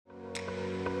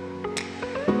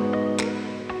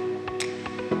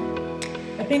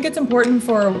think it's important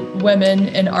for women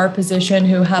in our position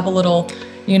who have a little,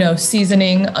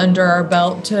 seasoning under our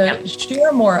belt to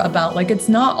share more about, like, it's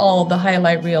not all the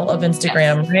highlight reel of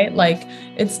Instagram, right? Like,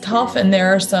 it's tough, and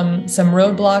there are some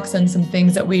roadblocks and some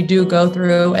things that we do go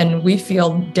through, and we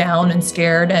feel down and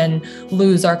scared and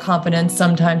lose our confidence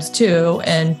sometimes too.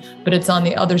 But it's on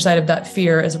the other side of that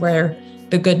fear is where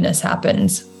the goodness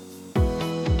happens.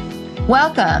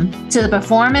 Welcome to the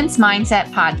Performance Mindset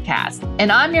Podcast,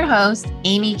 and I'm your host,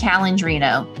 Amy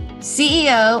Calandrino,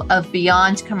 CEO of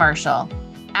Beyond Commercial.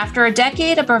 After a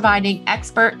decade of providing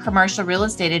expert commercial real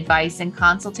estate advice and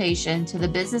consultation to the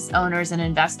business owners and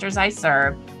investors I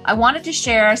serve, I wanted to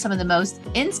share some of the most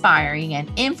inspiring and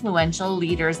influential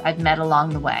leaders I've met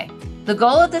along the way. The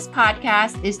goal of this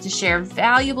podcast is to share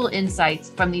valuable insights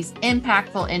from these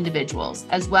impactful individuals,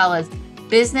 as well as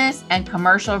business and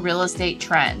commercial real estate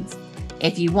trends.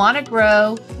 If you want to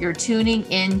grow, you're tuning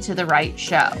into the right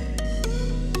show.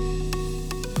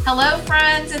 Hello,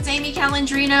 friends. It's Amy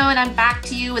Calandrino, and I'm back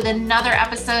to you with another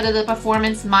episode of the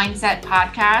Performance Mindset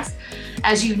Podcast.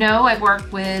 As you know, I've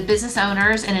worked with business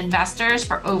owners and investors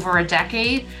for over a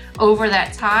decade. Over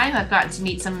that time, I've gotten to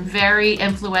meet some very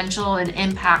influential and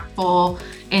impactful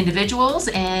individuals,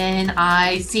 and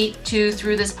I seek to,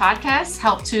 through this podcast,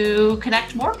 help to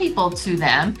connect more people to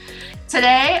them.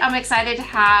 Today, I'm excited to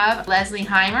have Leslie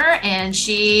Heimer, and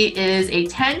she is a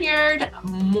tenured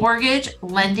mortgage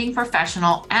lending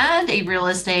professional and a real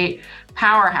estate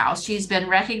powerhouse. She's been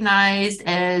recognized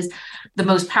as the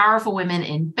most powerful women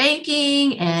in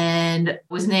banking and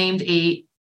was named a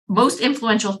most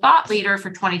influential thought leader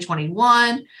for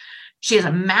 2021. She has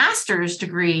a master's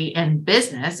degree in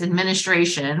business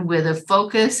administration with a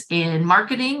focus in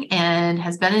marketing and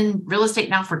has been in real estate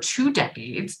now for 2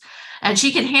 decades. And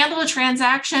she can handle a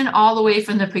transaction all the way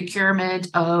from the procurement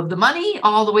of the money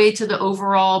all the way to the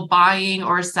overall buying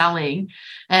or selling.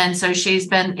 And so she's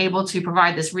been able to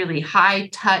provide this really high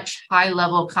touch, high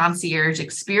level concierge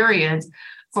experience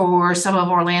for some of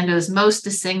Orlando's most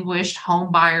distinguished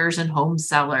home buyers and home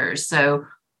sellers. So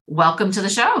welcome to the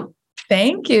show.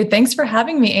 Thank you. Thanks for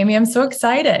having me, Amy. I'm so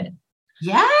excited.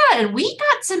 Yeah. And we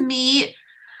got to meet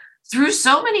through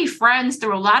so many friends,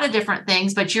 through a lot of different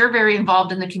things, but you're very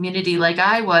involved in the community like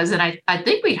I was. And I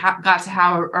think we got to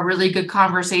have a really good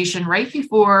conversation right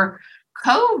before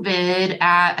COVID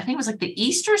at, I think it was like the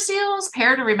Easter Seals,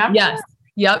 Pair to Remember. Yes.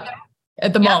 Yep.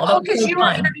 At the mall. Oh, because you were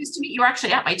introduced to me. You were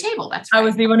actually at my table. That's right. I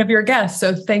was one of your guests.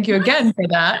 So thank you again for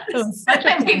that.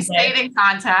 And we've stayed in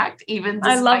contact even.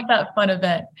 I love that fun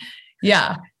event.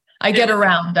 Yeah. I get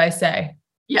around, I say.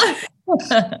 Yeah.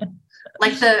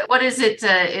 Like what is it?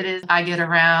 It is I Get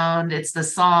Around. It's the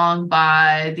song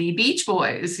by the Beach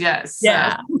Boys. Yes.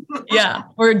 Yeah. Yeah.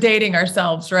 We're dating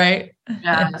ourselves, right?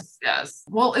 Yes. Yes.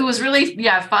 Well, it was really,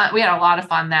 fun. We had a lot of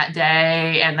fun that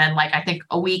day. And then I think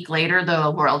a week later,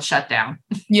 the world shut down.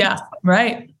 Yeah.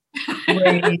 Right.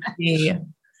 Crazy.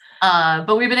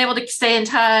 But we've been able to stay in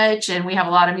touch, and we have a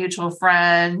lot of mutual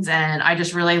friends, and I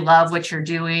just really love what you're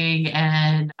doing.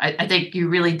 And I think you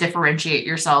really differentiate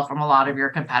yourself from a lot of your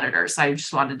competitors. So I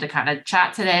just wanted to kind of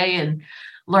chat today and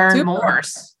learn more.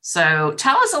 So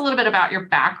tell us a little bit about your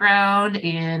background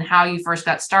and how you first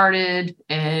got started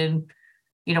and,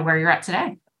 where you're at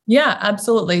today. Yeah,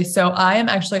 absolutely. So I am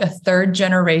actually a 3rd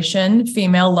generation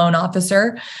female loan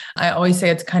officer. I always say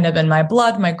it's kind of in my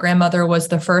blood. My grandmother was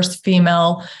the first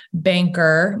female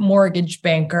mortgage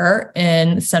banker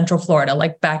in Central Florida.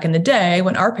 Like back in the day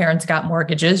when our parents got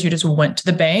mortgages, you just went to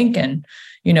the bank and,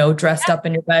 dressed up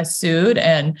in your best suit.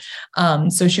 And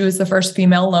so she was the first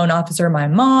female loan officer. My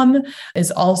mom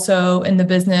is also in the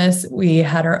business. We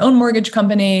had our own mortgage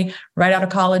company right out of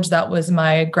college. That was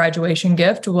my graduation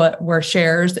gift, what were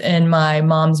shares in my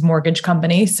mom's mortgage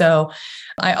company. So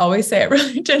I always say I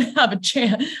really didn't have a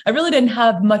chance. I really didn't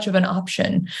have much of an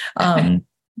option.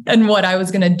 And what I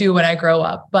was going to do when I grow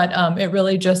up. But it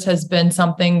really just has been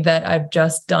something that I've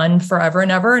just done forever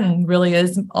and ever, and really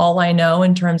is all I know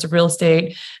in terms of real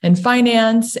estate and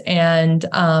finance, and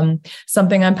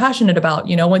something I'm passionate about.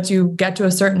 Once you get to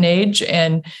a certain age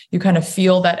and you kind of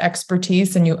feel that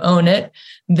expertise and you own it,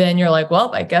 then you're like,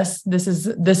 well, I guess this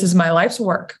is my life's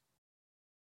work.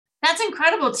 That's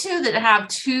incredible too, that to have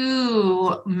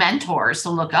 2 mentors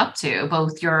to look up to,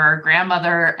 both your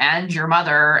grandmother and your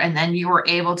mother. And then you were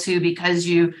able to, because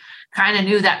you kind of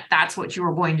knew that that's what you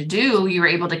were going to do, you were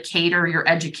able to cater your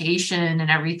education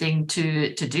and everything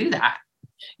to do that.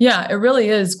 Yeah, it really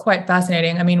is quite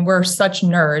fascinating. I mean, we're such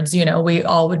nerds, we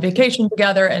all would vacation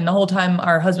together and the whole time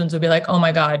our husbands would be like, "Oh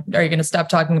my God, are you going to stop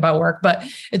talking about work?" But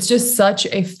it's just such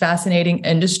a fascinating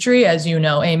industry, as you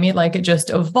know, Amy, like it just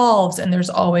evolves and there's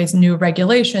always new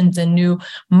regulations and new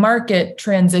market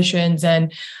transitions.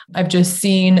 And I've just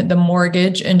seen the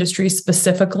mortgage industry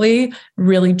specifically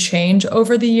really change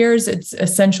over the years. It's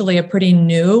essentially a pretty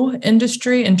new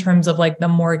industry in terms of like the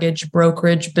mortgage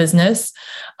brokerage business.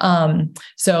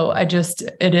 So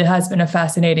it has been a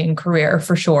fascinating career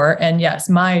for sure. And yes,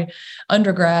 my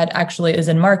undergrad actually is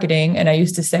in marketing. And I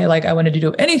used to say like, I wanted to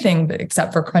do anything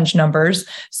except for crunch numbers.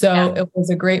 So It was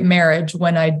a great marriage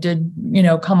when I did,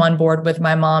 come on board with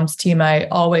my mom's team. I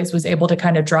always was able to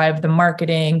kind of drive the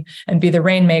marketing and be the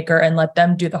rainmaker and let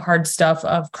them do the hard stuff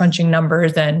of crunching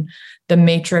numbers and the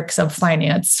matrix of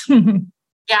finance.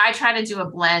 Yeah, I try to do a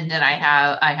blend and I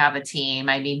have a team.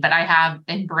 I mean, but I have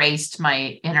embraced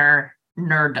my inner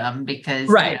nerddom because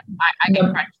right. I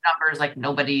can crunch numbers like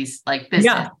nobody's like business.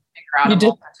 Yeah. Figure out a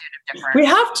multitude of different. We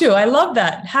have to. I love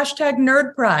that.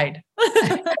 #nerd pride.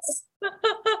 We're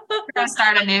gonna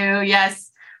start anew. Yes.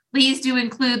 Please do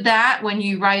include that when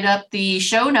you write up the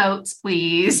show notes,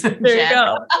 please. There you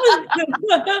go.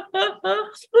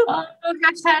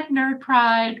 #nerd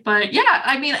pride. But yeah,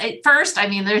 I mean, at first,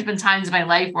 there's been times in my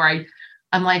life where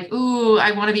I'm like, ooh,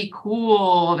 I want to be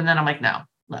cool. And then I'm like, no.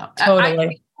 Totally. I can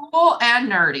be cool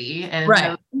and nerdy. And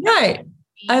right. Right.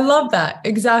 I love that.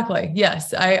 Exactly.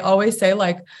 Yes. I always say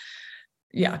like,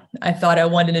 yeah, I thought I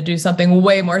wanted to do something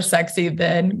way more sexy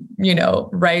than,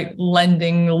 write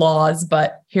lending laws,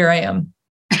 but here I am.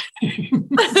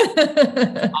 Awesome.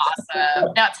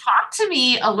 Now talk to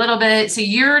me a little bit. So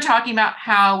you're talking about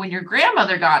how when your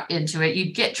grandmother got into it,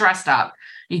 you'd get dressed up,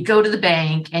 you'd go to the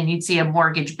bank and you'd see a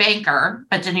mortgage banker,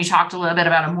 but then you talked a little bit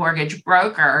about a mortgage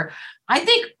broker. I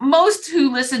think most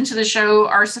who listen to the show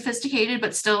are sophisticated,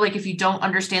 but still, like if you don't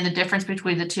understand the difference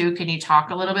between the two, can you talk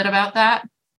a little bit about that?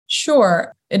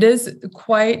 Sure. It is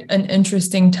quite an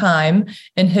interesting time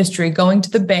in history going to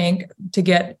the bank to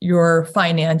get your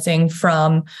financing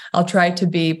from, I'll try to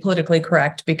be politically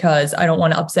correct because I don't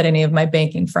want to upset any of my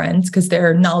banking friends because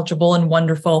they're knowledgeable and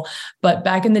wonderful. But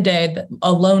back in the day,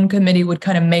 a loan committee would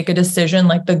kind of make a decision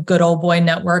like the good old boy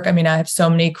network. I mean, I have so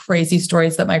many crazy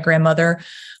stories that my grandmother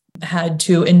had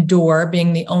to endure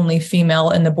being the only female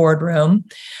in the boardroom,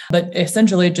 but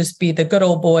essentially just be the good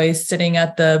old boys sitting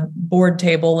at the board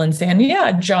table and saying,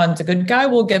 yeah, John's a good guy.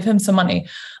 We'll give him some money.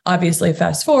 Obviously,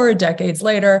 fast forward decades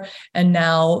later, and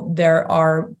now there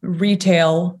are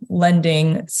retail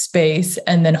lending space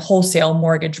and then wholesale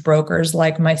mortgage brokers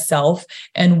like myself.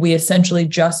 And we essentially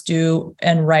just do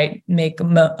and make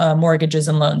mortgages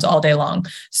and loans all day long.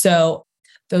 So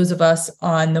those of us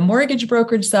on the mortgage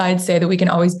brokerage side say that we can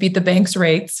always beat the bank's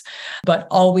rates, but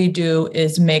all we do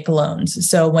is make loans.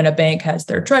 So when a bank has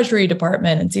their treasury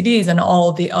department and CDs and all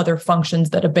of the other functions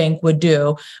that a bank would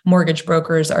do, mortgage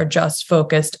brokers are just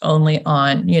focused only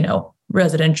on,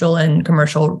 residential and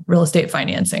commercial real estate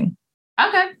financing.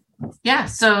 Okay. Yeah.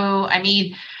 So,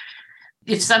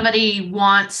 if somebody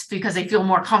wants, because they feel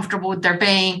more comfortable with their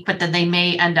bank, but then they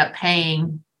may end up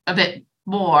paying a bit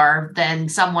more than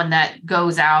someone that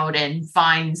goes out and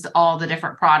finds all the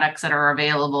different products that are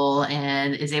available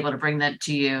and is able to bring that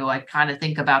to you. I kind of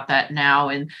think about that now.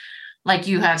 And like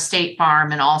you have State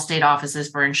Farm and Allstate offices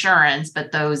for insurance,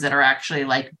 but those that are actually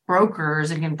like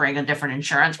brokers and can bring a different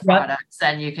insurance products,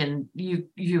 then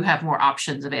you have more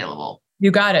options available. You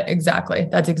got it. Exactly.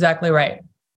 That's exactly right.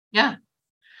 Yeah.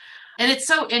 And it's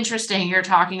so interesting. You're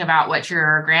talking about what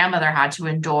your grandmother had to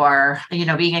endure,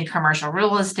 being in commercial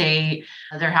real estate.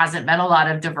 There hasn't been a lot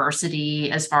of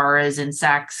diversity as far as in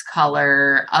sex,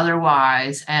 color,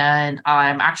 otherwise. And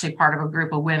I'm actually part of a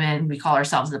group of women. We call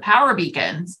ourselves the Power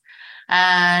Beacons.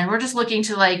 And we're just looking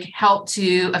to help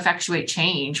to effectuate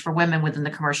change for women within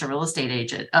the commercial real estate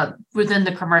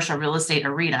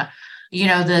arena.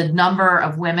 The number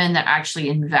of women that actually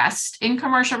invest in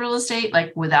commercial real estate,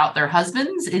 without their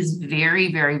husbands, is very,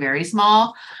 very, very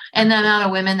small. And the amount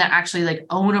of women that actually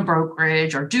own a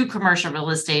brokerage or do commercial real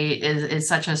estate is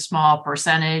such a small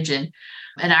percentage. And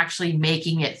actually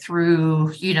making it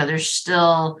through, there's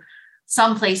still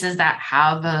some places that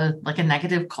have a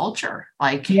negative culture.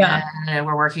 And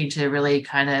we're working to really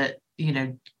kind of,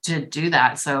 to do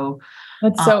that. So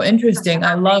that's so interesting.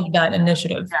 I love that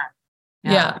initiative.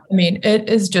 Yeah. It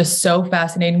is just so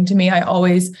fascinating to me. I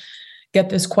always get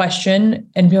this question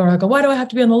and people are like, why do I have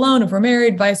to be on the loan if we're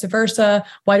married, vice versa?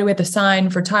 Why do we have to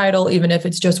sign for title, even if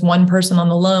it's just one person on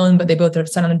the loan, but they both have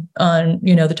to sign on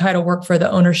the title work for the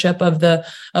ownership of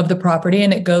the property.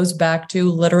 And it goes back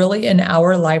to literally in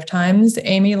our lifetimes,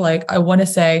 Amy, I want to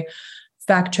say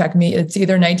fact check me, it's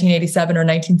either 1987 or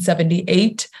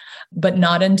 1978, but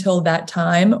not until that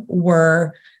time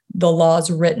were the laws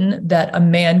written that a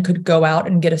man could go out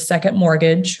and get a second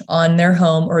mortgage on their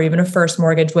home or even a first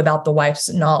mortgage without the wife's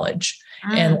knowledge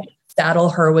and saddle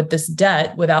her with this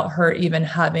debt without her even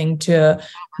having to,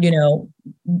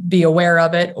 be aware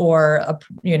of it or,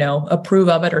 approve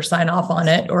of it or sign off on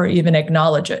it or even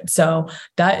acknowledge it. So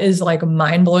that is like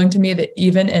mind blowing to me that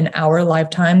even in our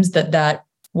lifetimes that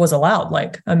was allowed.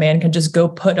 Like a man can just go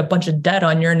put a bunch of debt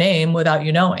on your name without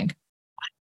you knowing.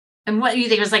 And what do you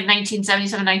think? It was like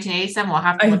 1977, 1987? We'll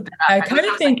have to look that up. I kind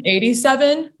of think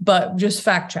 87, but just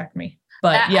fact check me.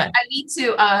 But yeah, I need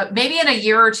to, maybe in a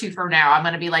year or two from now, I'm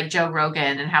going to be like Joe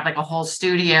Rogan and have like a whole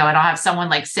studio and I'll have someone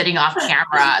like sitting off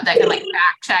camera that can like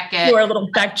fact check it. You are little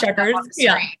fact checkers.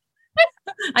 Yeah.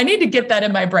 I need to get that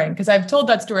in my brain because I've told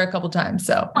that story a couple of times.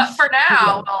 So but for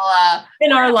now,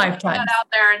 in our lifetime out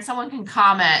there and someone can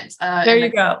comment. There you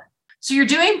go. So you're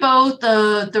doing both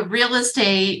the real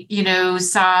estate,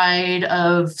 side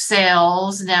of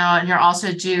sales now, and you're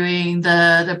also doing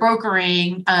the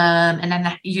brokering. And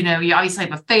then, you obviously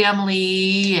have a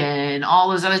family and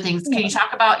all those other things. Can you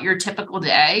talk about your typical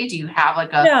day? Do you have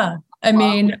like a... Yeah, I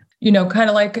mean, kind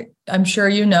of like, I'm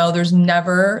sure there's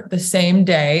never the same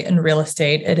day in real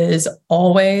estate. It is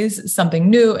always something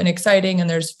new and exciting, and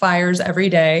there's fires every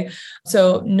day.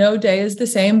 So no day is the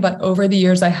same, but over the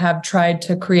years, I have tried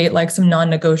to create like some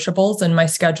non-negotiables in my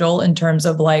schedule in terms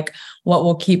of like what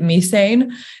will keep me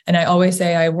sane. And I always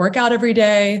say I work out every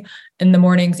day in the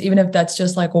mornings, even if that's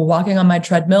just like walking on my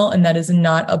treadmill. And that is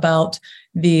not about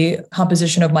the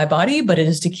composition of my body, but it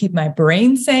is to keep my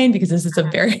brain sane because this is a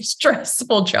very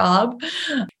stressful job.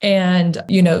 And,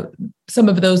 some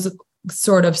of those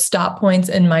sort of stop points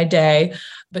in my day.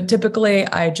 But typically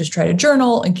I just try to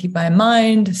journal and keep my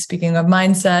mind, speaking of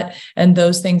mindset, and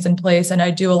those things in place. And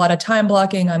I do a lot of time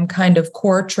blocking. I'm kind of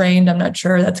core trained. I'm not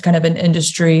sure that's kind of an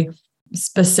industry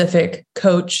specific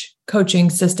coaching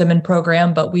system and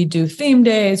program, but we do theme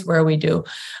days where we do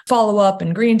follow up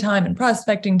and green time and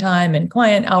prospecting time and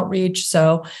client outreach.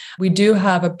 So we do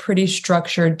have a pretty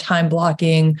structured time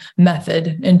blocking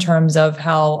method in terms of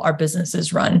how our business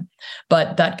is run,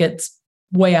 but that gets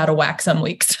way out of whack some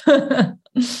weeks.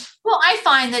 Well, I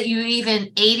find that you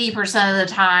even 80% of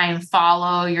the time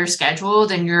follow your schedule,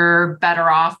 then you're better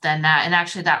off than that. And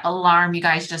actually that alarm you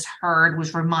guys just heard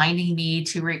was reminding me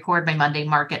to record my Monday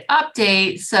market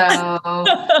update. So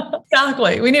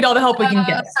exactly. We need all the help we can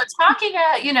get. So talking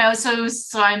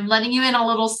so I'm letting you in a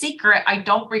little secret. I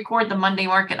don't record the Monday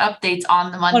market updates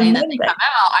on the Monday that they come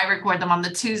out. I record them on the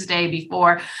Tuesday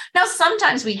before. Now,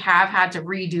 sometimes we have had to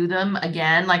redo them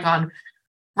again, like on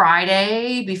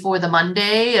Friday before the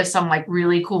Monday if some like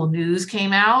really cool news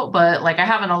came out, but like I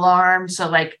have an alarm. So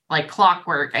like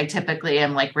clockwork, I typically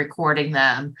am like recording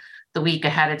them the week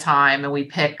ahead of time. And we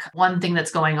pick one thing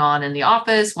that's going on in the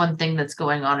office, one thing that's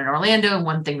going on in Orlando, and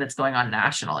one thing that's going on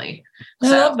nationally. I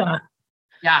love that.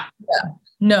 Yeah.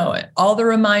 No, all the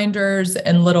reminders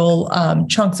and little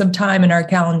chunks of time in our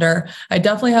calendar. I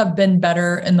definitely have been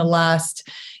better in the last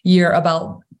year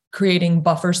about creating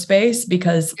buffer space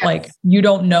because like you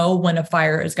don't know when a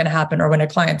fire is going to happen or when a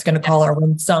client's going to call or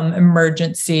when some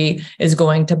emergency is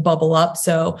going to bubble up.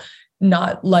 So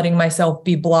not letting myself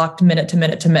be blocked minute to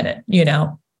minute to minute,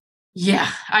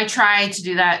 Yeah, I try to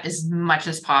do that as much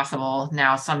as possible.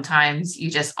 Now, sometimes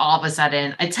you just all of a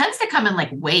sudden, it tends to come in like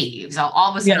waves. I'll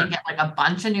all of a sudden get like a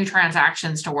bunch of new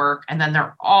transactions to work. And then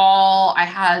I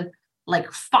had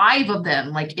like 5 of them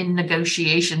like in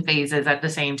negotiation phases at the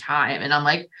same time. And I'm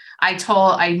like,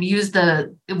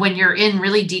 when you're in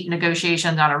really deep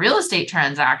negotiations on a real estate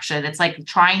transaction, it's like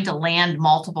trying to land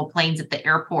multiple planes at the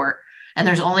airport. And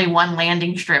there's only one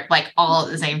landing strip, like all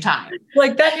at the same time.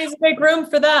 Like that needs to make room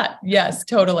for that. Yes,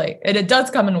 totally. And it does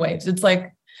come in waves. It's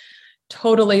like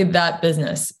totally that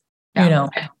business, I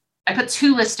put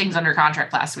 2 listings under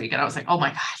contract last week and I was like, oh my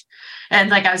God. And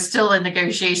like, I was still in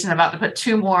negotiation about to put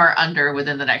 2 more under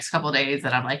within the next couple of days.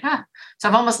 And I'm like, so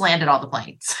I've almost landed all the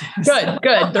planes. Good.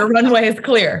 The runway is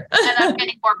clear. And I'm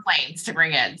getting more planes to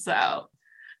bring in. So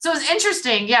it's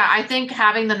interesting. Yeah. I think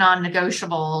having the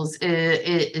non-negotiables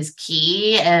is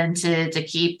key, and to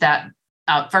keep that,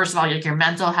 first of all, like your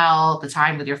mental health, the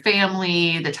time with your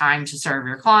family, the time to serve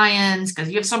your clients, because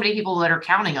you have so many people that are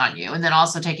counting on you, and then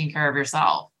also taking care of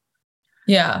yourself.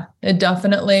 Yeah, it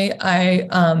definitely. I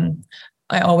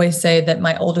always say that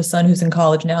my oldest son, who's in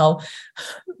college now,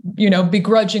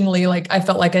 begrudgingly, like I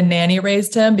felt like a nanny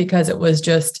raised him because it was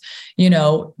just,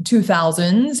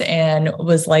 2000s and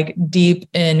was like deep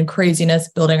in craziness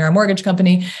building our mortgage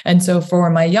company. And so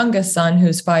for my youngest son,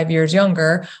 who's 5 years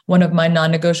younger, one of my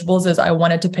non-negotiables is I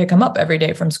wanted to pick him up every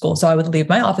day from school. So I would leave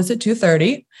my office at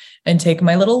 2:30 and take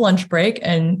my little lunch break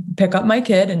and pick up my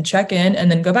kid and check in and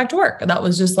then go back to work. That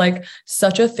was just like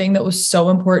such a thing that was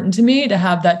so important to me to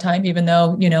have that time, even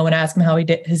though, when I asked him how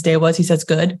his day was, he says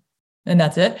good. And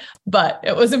that's it. But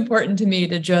it was important to me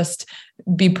to just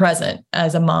be present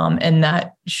as a mom in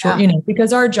that short,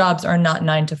 because our jobs are not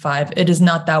 9 to 5. It is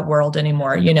not that world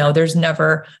anymore. There's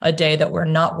never a day that we're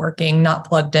not working, not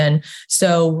plugged in.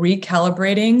 So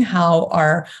recalibrating how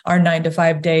our 9 to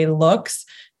 5 day looks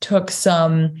took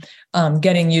some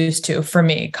getting used to for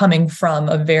me, coming from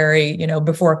a very,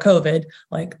 before COVID,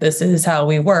 like this is how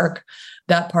we work.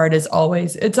 That part is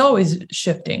always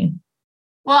shifting.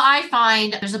 Well, I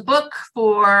find there's a book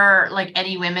for like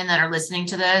any women that are listening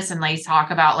to this and they talk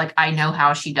about like, I know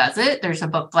how she does it. There's a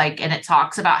book and it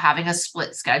talks about having a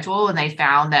split schedule. And they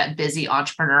found that busy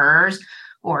entrepreneurs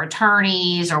or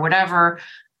attorneys or whatever,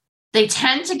 they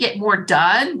tend to get more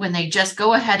done when they just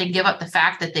go ahead and give up the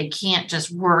fact that they can't just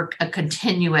work a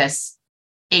continuous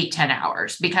 8-10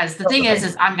 hours. Because the thing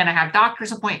is I'm going to have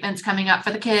doctor's appointments coming up for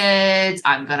the kids.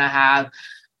 I'm going to have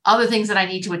other things that I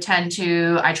need to attend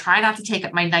to. I try not to take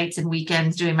up my nights and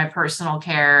weekends doing my personal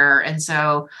care. And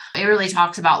so it really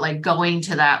talks about like going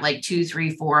to that like 2,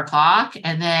 3, 4 o'clock.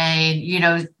 And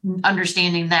then,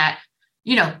 understanding that,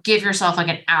 give yourself like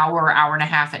an hour and a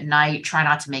half at night. Try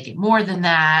not to make it more than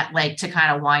that, like to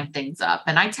kind of wind things up.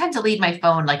 And I tend to leave my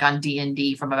phone like on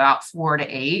D&D from about 4 to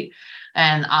 8.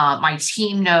 And my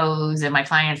team knows and my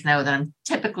clients know that I'm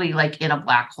typically like in a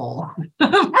black hole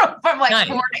from like nice.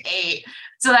 4 to 8.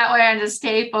 So that way I just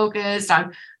stay focused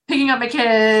on picking up my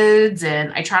kids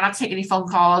and I try not to take any phone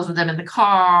calls with them in the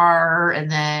car and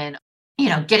then,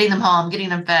 getting them home, getting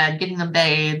them fed, getting them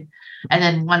bathed. And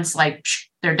then once like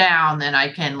they're down, then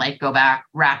I can like go back,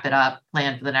 wrap it up,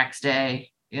 plan for the next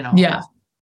day, Yeah.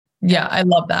 Yeah. I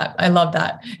love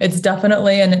that. It's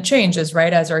definitely, and it changes,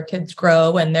 right? As our kids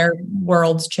grow and their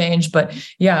worlds change. But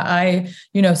yeah,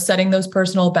 setting those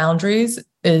personal boundaries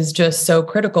is just so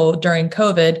critical during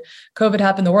COVID. COVID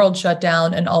happened, the world shut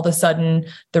down, and all of a sudden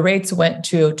the rates went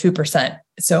to 2%.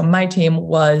 So my team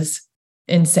was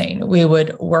insane. We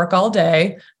would work all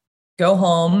day, go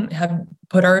home,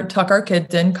 tuck our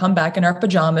kids in, come back in our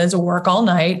pajamas, work all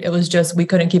night. It was just, we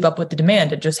couldn't keep up with the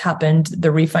demand. It just happened, the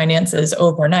refinances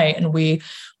overnight, and we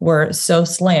were so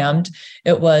slammed.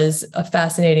 It was a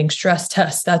fascinating stress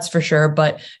test, that's for sure.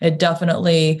 But it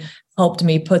definitely helped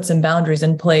me put some boundaries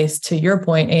in place, to your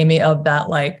point, Amy, of that.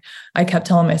 Like I kept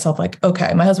telling myself like,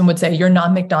 okay, my husband would say, you're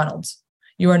not McDonald's.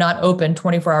 You are not open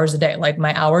 24 hours a day. Like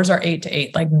my hours are 8 to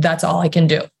 8. Like that's all I can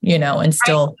do, and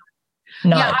still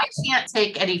not. Yeah, I can't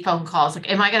take any phone calls. Like,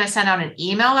 am I going to send out an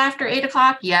email after 8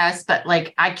 o'clock? Yes. But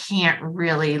like, I can't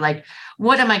really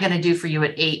what am I going to do for you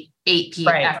at 8 p.m.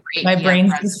 Right. After 8 my p.m.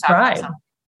 brain's just fried.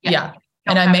 Yeah.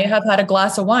 And I may have had a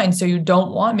glass of wine. So you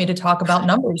don't want me to talk about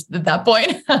numbers at that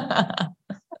point.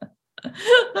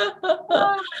 Oh,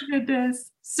 my goodness.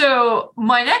 So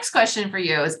my next question for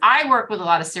you is, I work with a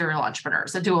lot of serial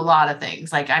entrepreneurs that do a lot of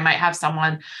things. Like I might have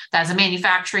someone that has a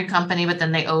manufacturing company, but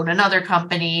then they own another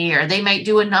company, or they might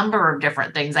do a number of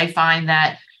different things. I find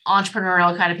that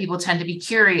entrepreneurial kind of people tend to be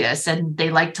curious and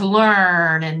they like to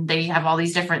learn and they have all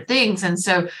these different things. And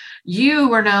so you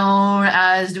were known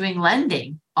as doing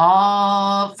lending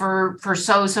all for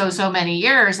so many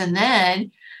years. And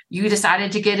then you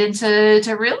decided to get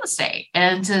into real estate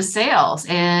and to sales.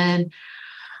 And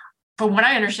from what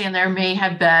I understand, there may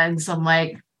have been some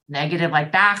negative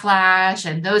backlash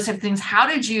and those type of things. How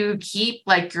did you keep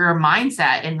your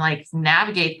mindset and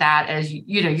navigate that as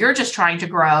you're just trying to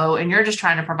grow and you're just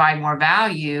trying to provide more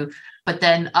value, but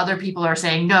then other people are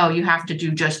saying, no, you have to do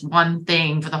just one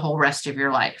thing for the whole rest of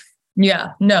your life?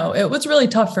 Yeah, no, it was really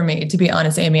tough for me, to be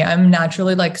honest, Amy. I'm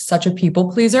naturally such a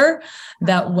people pleaser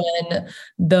that when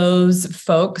those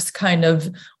folks kind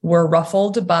of were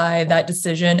ruffled by that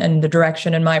decision and the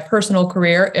direction in my personal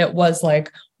career, it was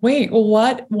wait,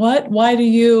 what, why do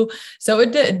you? So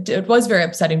it was very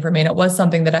upsetting for me. And it was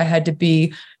something that I had to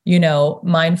be,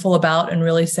 mindful about and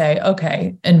really say,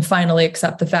 okay, and finally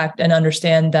accept the fact and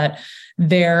understand that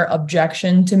their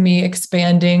objection to me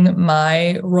expanding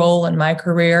my role and my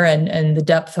career and the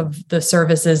depth of the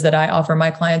services that I offer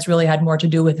my clients really had more to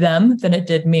do with them than it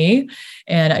did me.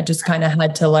 And I just kind of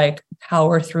had to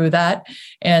power through that.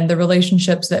 And the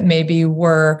relationships that maybe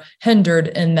were hindered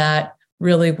in that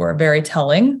really were very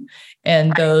telling.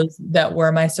 And those that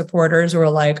were my supporters were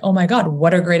like, oh my God,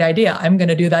 what a great idea. I'm going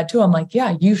to do that too. I'm like,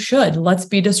 yeah, you should. Let's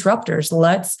be disruptors.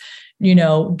 Let's,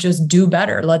 just do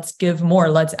better. Let's give more.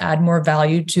 Let's add more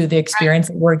value to the experience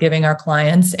that we're giving our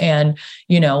clients. And,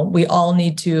 we all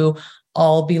need to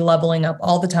all be leveling up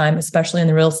all the time, especially in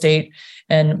the real estate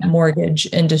and mortgage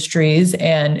industries.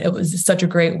 And it was such a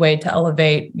great way to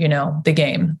elevate, the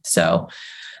game. So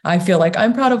I feel like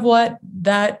I'm proud of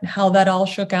how that all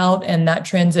shook out and that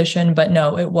transition. But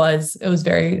no, it was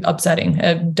very upsetting.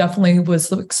 It definitely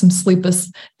was like some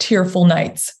sleepless, tearful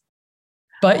nights.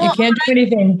 But you can't do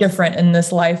anything different in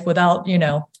this life without,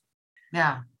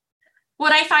 Yeah.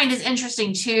 What I find is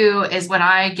interesting too, is when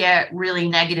I get really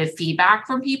negative feedback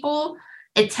from people,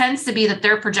 it tends to be that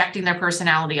they're projecting their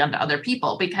personality onto other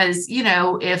people because,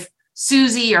 if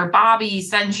Susie or Bobby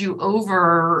sends you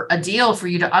over a deal for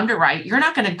you to underwrite, you're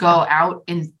not going to go out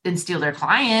and steal their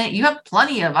client. You have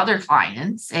plenty of other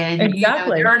clients and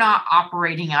they're not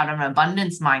operating out of an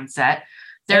abundance mindset.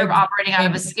 They're operating out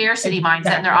of a scarcity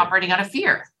mindset and they're operating out of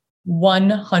fear.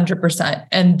 100%.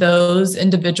 And those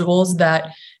individuals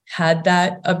that had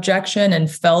that objection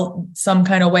and felt some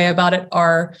kind of way about it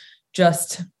are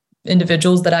just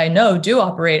individuals that I know do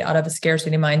operate out of a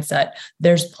scarcity mindset.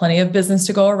 There's plenty of business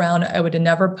to go around. I would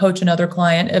never poach another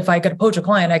client. If I could poach a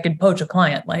client, I could poach a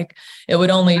client. Like it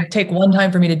would only take one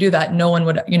time for me to do that. No one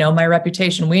would, my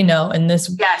reputation, we know in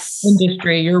this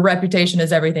industry, your reputation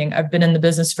is everything. I've been in the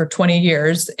business for 20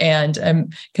 years and I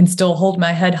can still hold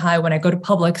my head high when I go to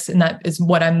Publix. And that is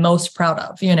what I'm most proud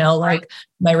of,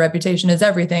 my reputation is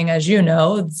everything, as you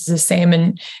know, it's the same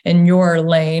in your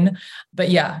lane. But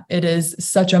yeah, it is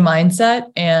such a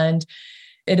mindset and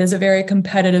it is a very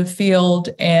competitive field.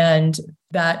 And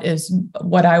that is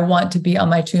what I want to be on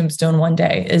my tombstone one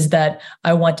day, is that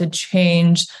I want to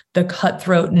change the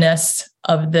cutthroatness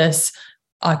of this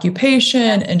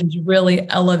occupation and just really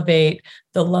elevate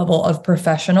the level of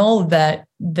professional that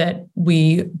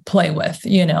we play with,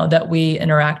 that we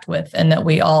interact with, and that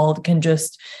we all can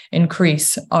just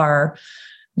increase our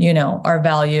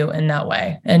value in that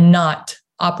way and not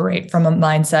operate from a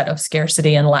mindset of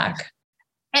scarcity and lack.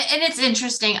 And it's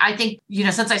interesting. I think,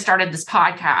 since I started this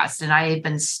podcast and I have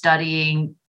been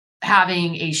studying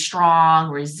having a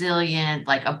strong, resilient,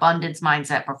 like abundance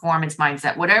mindset, performance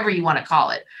mindset, whatever you want to call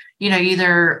it,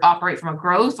 either operate from a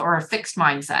growth or a fixed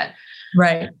mindset.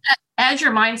 Right. As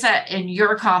your mindset and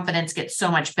your confidence gets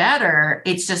so much better,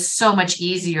 it's just so much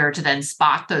easier to then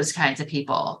spot those kinds of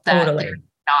people that they're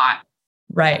not.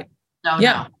 Right. No.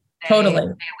 Totally. Stay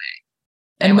away.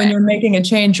 And when you're making a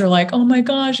change, you're like, oh my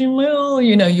gosh, you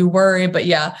worry. But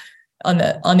yeah, on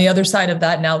the other side of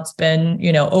that, now it's been,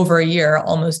 over a year,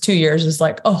 almost 2 years, is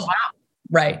like, oh, wow.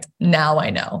 Right. Now I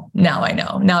know. Now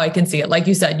I can see it. Like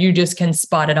you said, you just can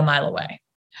spot it a mile away.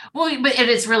 Well, but it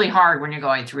is really hard when you're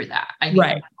going through that. I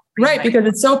mean, right. Because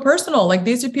it's so personal. Like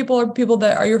these are people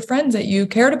that are your friends that you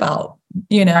cared about,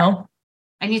 Right.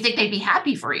 And you think they'd be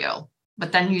happy for you,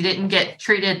 but then you didn't get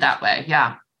treated that way.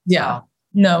 Yeah. Yeah. So.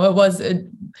 No,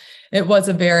 it was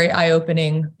a very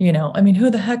eye-opening, who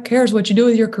the heck cares what you do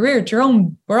with your career? It's your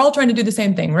own. We're all trying to do the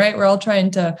same thing, right? We're all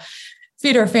trying to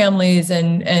feed our families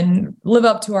and live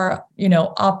up to our,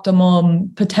 optimum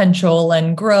potential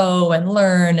and grow and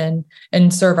learn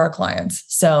and serve our clients.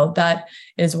 So that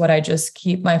is what I just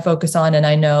keep my focus on. And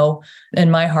I know in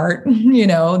my heart,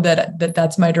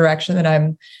 that's my direction, that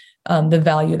I'm the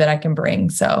value that I can bring.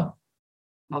 So.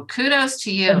 Well, kudos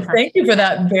to you. And thank you for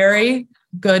that very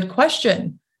good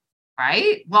question.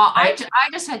 Right. Well, I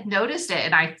just had noticed it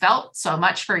and I felt so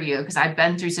much for you because I've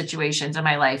been through situations in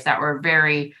my life that were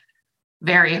very,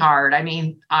 very hard. I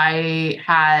mean, I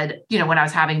had, when I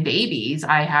was having babies,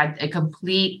 I had a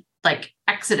complete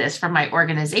exodus from my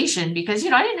organization because,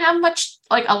 I didn't have much,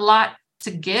 a lot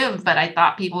to give, but I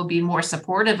thought people would be more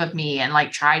supportive of me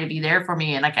and try to be there for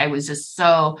me. And I was just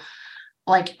so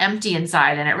empty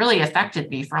inside, and it really affected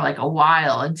me for a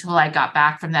while until I got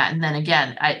back from that. And then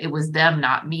again, it was them,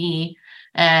 not me.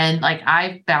 And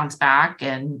I bounced back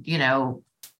and,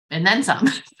 and then some.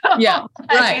 Yeah.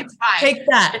 Right. Take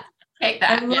that.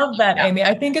 I love that, yeah. Amy.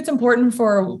 I think it's important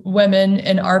for women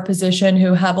in our position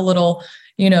who have a little,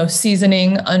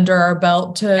 seasoning under our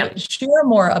belt to share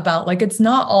more about, it's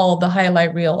not all the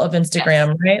highlight reel of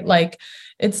Instagram, right?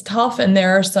 It's tough. And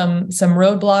there are some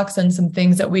roadblocks and some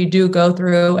things that we do go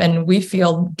through, and we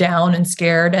feel down and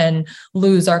scared and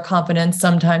lose our confidence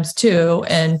sometimes too.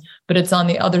 But it's on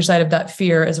the other side of that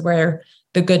fear is where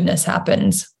the goodness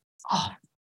happens. Oh,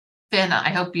 Finn, I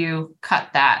hope you cut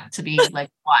that to be one.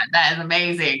 That is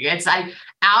amazing. It's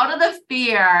out of the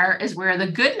fear is where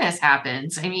the goodness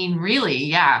happens. I mean, really.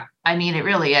 Yeah. I mean, it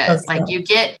really is.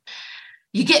 Okay.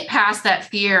 you get past that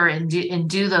fear and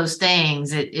do those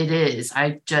things, it's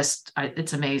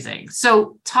amazing.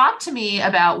 So talk to me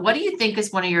about, what do you think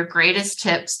is one of your greatest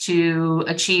tips to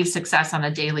achieve success on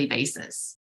a daily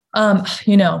basis?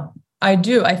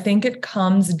 I think it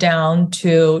comes down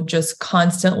to just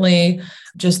constantly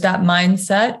just that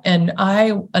mindset. And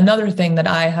another thing that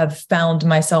I have found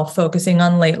myself focusing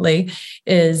on lately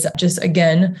is just,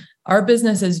 again, our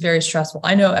business is very stressful.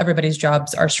 I know everybody's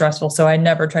jobs are stressful, so I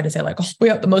never try to say like, oh, we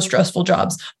have the most stressful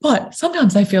jobs. But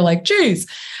sometimes I feel like, geez,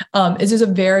 it's just a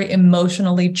very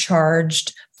emotionally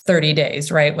charged 30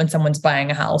 days, right? When someone's buying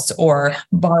a house or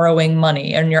borrowing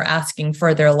money and you're asking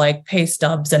for their like pay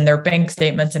stubs and their bank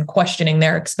statements and questioning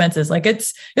their expenses. Like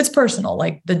it's personal,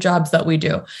 like the jobs that we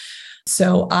do.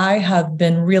 So I have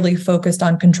been really focused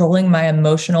on controlling my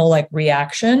emotional like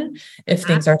reaction if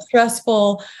things are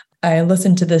stressful. I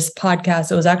listened to this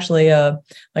podcast. It was actually a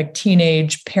like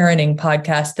teenage parenting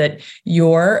podcast, that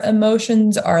your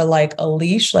emotions are like a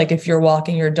leash. Like if you're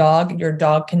walking your dog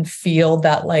can feel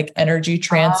that like energy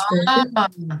transfer.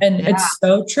 And it's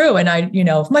so true. And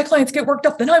if my clients get worked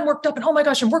up, then I'm worked up, and oh my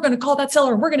gosh, and we're going to call that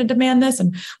seller and we're going to demand this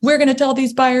and we're going to tell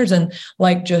these buyers, and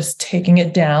like just taking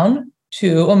it down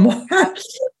to a more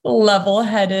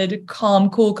level-headed, calm,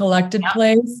 cool, collected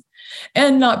place.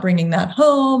 And not bringing that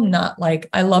home, not like,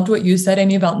 I loved what you said,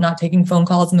 Amy, about not taking phone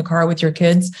calls in the car with your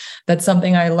kids. That's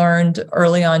something I learned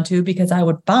early on too, because I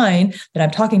would find that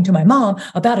I'm talking to my mom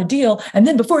about a deal. And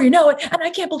then before you know it, and I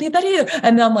can't believe that either.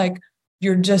 And then I'm like,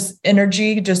 your just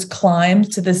energy just climbs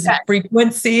to this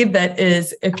frequency that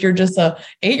is, if you're just a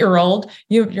 8-year-old,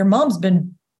 your mom's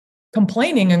been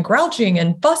complaining and grouching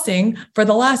and fussing for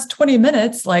the last 20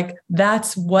 minutes. Like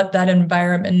that's what that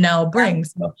environment now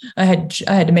brings. So I had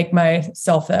to make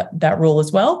myself that rule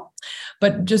as well.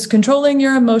 But just controlling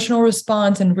your emotional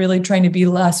response and really trying to be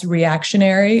less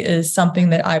reactionary is something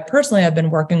that I personally have been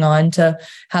working on to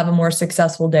have a more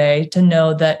successful day, to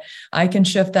know that I can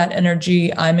shift that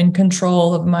energy. I'm in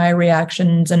control of my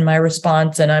reactions and my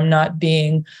response, and I'm not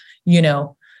being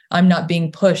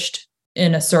pushed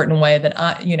in a certain way that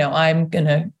I'm going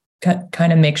to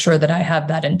kind of make sure that I have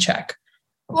that in check.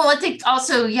 Well, I think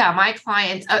also, my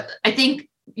clients, I think,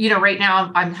 right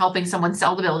now I'm helping someone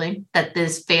sell the building that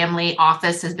this family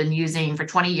office has been using for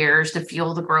 20 years to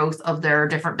fuel the growth of their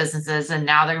different businesses. And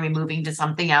now they're going to be moving to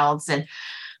something else. And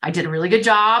I did a really good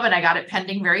job and I got it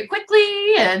pending very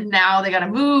quickly. And now they got to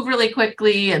move really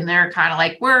quickly and they're kind of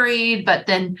like worried, but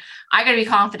then I got to be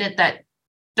confident that,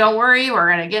 don't worry,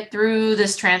 we're going to get through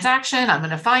this transaction. I'm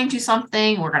going to find you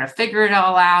something. We're going to figure it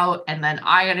all out. And then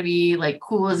I got to be like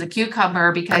cool as a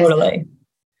cucumber, because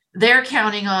they're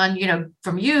counting on,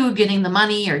 from you getting the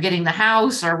money or getting the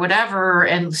house or whatever.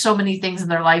 And so many things in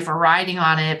their life are riding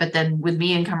on it. But then with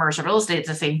me in commercial real estate, it's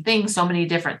the same thing. So many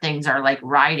different things are like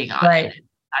riding on it.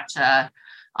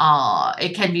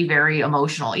 It can be very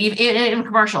emotional. Even in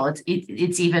commercial,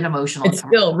 it's even emotional. It's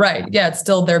still right. Yeah. It's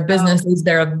still their business, is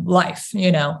their life,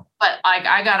 But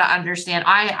I got to understand,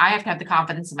 I have to have the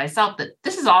confidence in myself that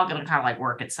this is all going to kind of like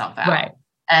work itself out. Right.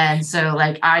 And so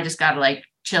like, I just got to like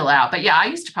chill out. But yeah, I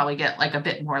used to probably get like a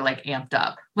bit more like amped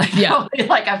up, like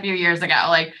a few years ago,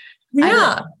 like,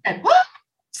 what?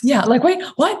 Yeah. Like, wait,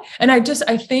 what? And I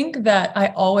think that I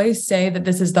always say that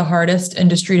this is the hardest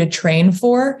industry to train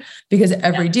for, because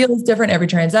every deal is different. Every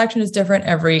transaction is different.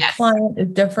 Every client is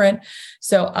different.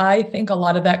 So I think a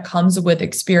lot of that comes with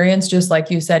experience. Just like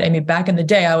you said, Amy, back in the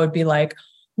day, I would be like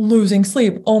losing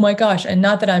sleep. Oh my gosh. And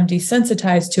not that I'm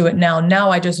desensitized to it now. Now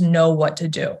I just know what to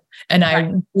do. And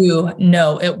I do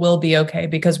know it will be okay,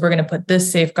 because we're going to put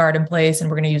this safeguard in place and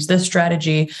we're going to use this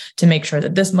strategy to make sure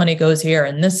that this money goes here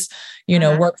and this,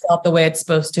 works out the way it's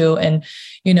supposed to. And,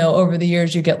 over the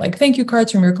years, you get like thank you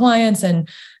cards from your clients. And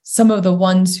some of the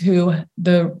ones who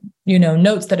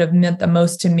notes that have meant the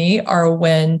most to me are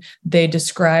when they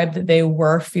described that they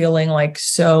were feeling like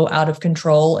so out of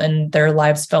control and their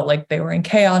lives felt like they were in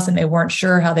chaos and they weren't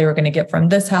sure how they were going to get from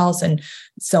this house and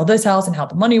sell this house and how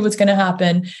the money was going to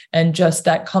happen. And just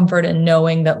that comfort and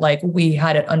knowing that like we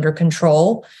had it under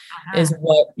control is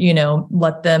what,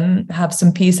 let them have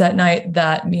some peace at night.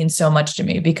 That means so much to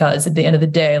me, because at the end of the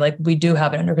day, like we do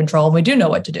have it under control and we do know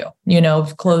what to do.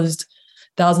 We've closed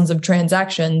thousands of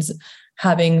transactions,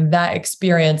 having that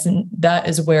experience. And that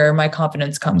is where my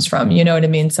confidence comes from. You know what I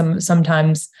mean?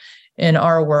 Sometimes in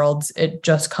our worlds, it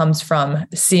just comes from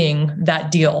seeing that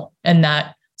deal and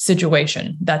that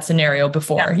situation, that scenario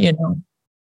before, Yeah.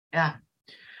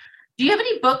 Do you have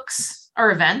any books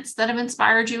or events that have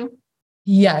inspired you?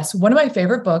 Yes. One of my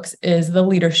favorite books is The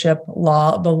Leadership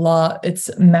Law. It's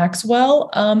Maxwell,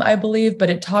 I believe, but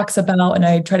it talks about, and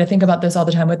I try to think about this all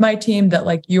the time with my team, that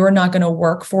like, you're not going to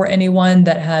work for anyone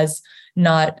that has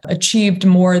not achieved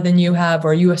more than you have,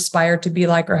 or you aspire to be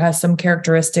like, or has some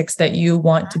characteristics that you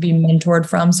want to be mentored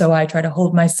from. So I try to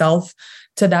hold myself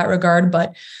to that regard,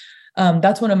 but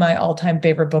that's one of my all-time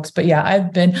favorite books. But yeah,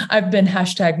 I've been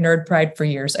hashtag nerd pride for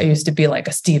years. I used to be like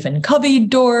a Stephen Covey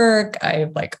dork. I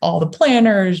have like all the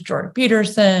planners, Jordan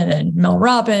Peterson and Mel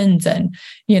Robbins. And,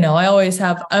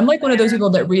 I'm like one of those people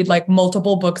that read like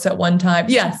multiple books at one time.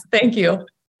 Yes. Thank you.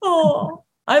 Oh,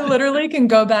 I literally can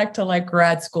go back to like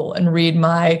grad school and read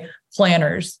my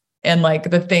planners and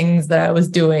like the things that I was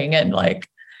doing, and like,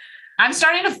 I'm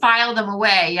starting to file them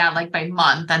away. Yeah. Like by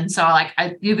month. And so like,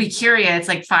 you'd be curious,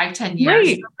 like 5-10 years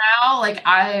right. from now, like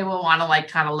I will want to like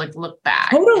kind of like look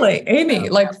back. Totally. Amy,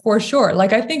 like for sure.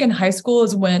 Like I think in high school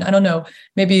is when, I don't know,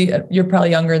 maybe you're probably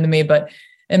younger than me, but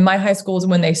in my high school is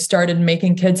when they started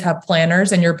making kids have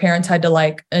planners, and your parents had to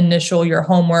like initial your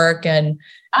homework, and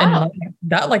like,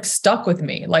 that like stuck with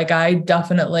me. Like I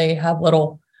definitely have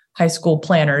little high school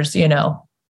planners,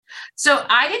 So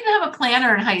I didn't have a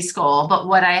planner in high school, but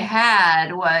what I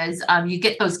had was you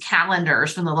get those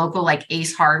calendars from the local like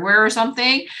Ace Hardware or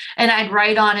something, and I'd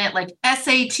write on it like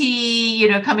SAT,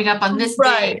 coming up on this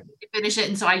day to finish it.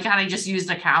 And so I kind of just used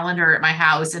a calendar at my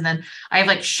house, and then I have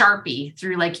like Sharpie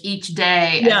through like each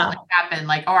day as it like happened,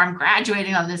 like, oh, I'm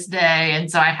graduating on this day,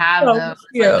 and so I have those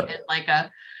like, in like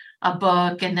a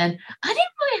book. And then I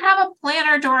didn't really have a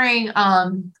planner during no,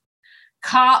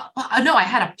 I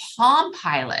had a Palm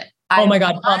Pilot. Oh my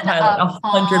God, Palm Pilot,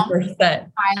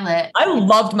 100%. Pilot. I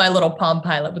loved my little Palm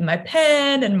Pilot with my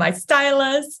pen and my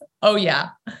stylus. Oh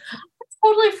yeah. I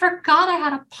totally forgot I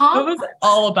had a Palm. It was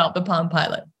all about the Palm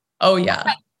Pilot. Oh yeah.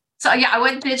 So yeah, I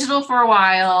went digital for a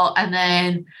while, and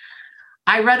then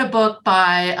I read a book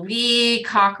by Lee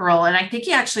Cockerell, and I think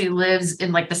he actually lives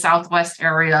in like the Southwest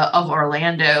area of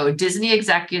Orlando. Disney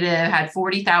executive, had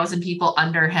 40,000 people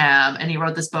under him. And he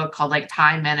wrote this book called like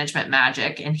Time Management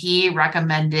Magic. And he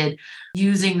recommended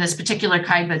using this particular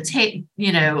kind of of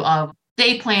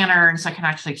day planner. And so I can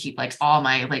actually keep like all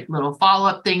my like little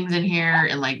follow-up things in here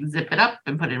and like zip it up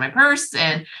and put it in my purse.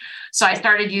 And so I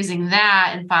started using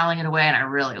that and filing it away, and I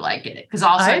really like it because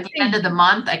also at the end of the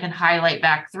month, I can highlight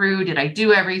back through. Did I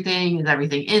do everything? Is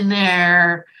everything in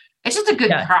there? It's just a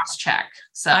good cross check.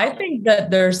 So I think that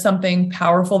there's something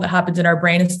powerful that happens in our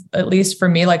brain, at least for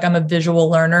me. Like I'm a visual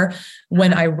learner.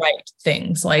 When I write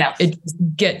things, like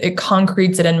it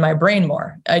concretes it in my brain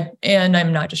more. And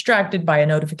I'm not distracted by a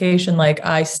notification. Like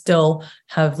I still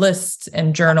have lists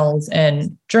and journals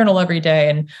and journal every day.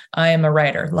 And I am a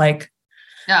writer. Like,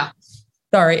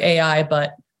 sorry, AI,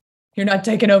 but you're not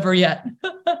taking over yet. And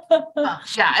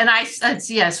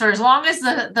so as long as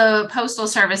the postal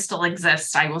service still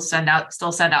exists, I will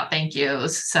still send out thank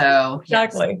yous. So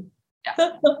exactly.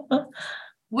 Yes. Yeah.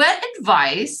 What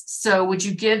advice would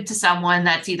you give to someone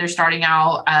that's either starting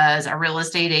out as a real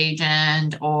estate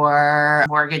agent or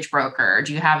mortgage broker?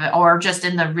 Do you have it, or just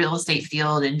in the real estate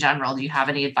field in general? Do you have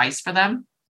any advice for them?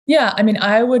 Yeah. I mean,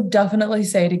 I would definitely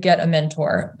say to get a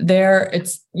mentor there.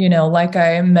 It's, like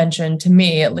I mentioned, to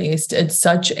me, at least, it's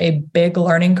such a big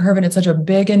learning curve, and it's such a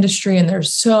big industry, and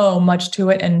there's so much to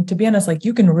it. And to be honest, like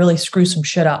you can really screw some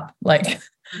shit up. Like,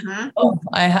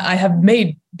 I have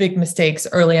made big mistakes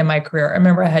early in my career. I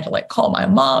remember I had to like call my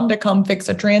mom to come fix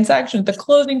a transaction at the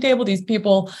closing table. These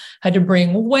people had to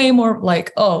bring way more, like,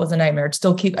 it was a nightmare.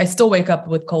 I still wake up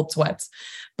with cold sweats.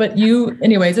 But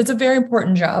anyways, it's a very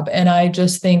important job. And I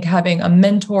just think having a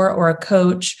mentor or a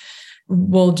coach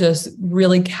will just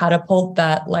really catapult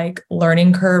that like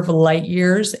learning curve light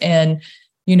years. And,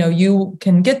 you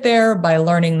can get there by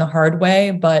learning the hard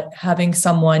way, but having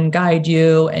someone guide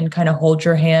you and kind of hold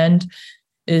your hand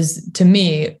is, to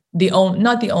me,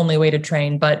 not the only way to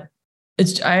train, but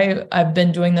I've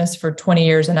been doing this for 20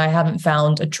 years, and I haven't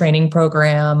found a training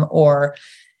program or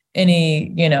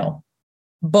any,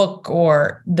 book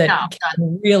or that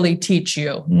can really teach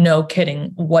you, no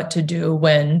kidding, what to do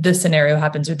when this scenario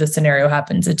happens or this scenario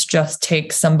happens. It's just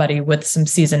take somebody with some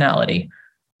seasonality.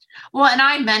 Well, and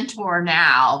I mentor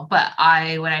now, but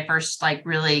when I first like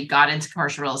really got into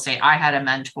commercial real estate, I had a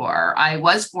mentor. I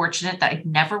was fortunate that I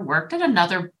never worked at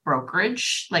another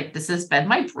brokerage. Like this has been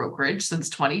my brokerage since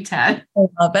 2010. I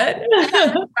love it.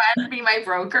 Friend be my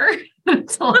broker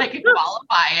until I could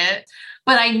qualify it.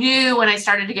 But I knew when I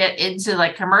started to get into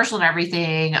like commercial and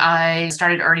everything, I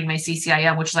started earning my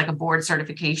CCIM, which is like a board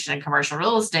certification in commercial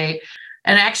real estate.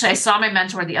 And actually, I saw my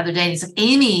mentor the other day and he's like,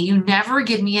 Amy, you never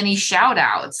give me any shout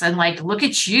outs. And like, look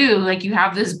at you, like you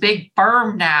have this big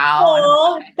firm now.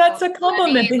 Oh, like, that's a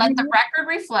compliment. Let the record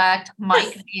reflect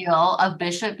Mike Beal of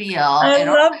Bishop Beal. I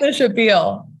love Bishop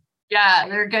Beal. Yeah,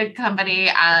 they're a good company.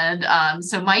 And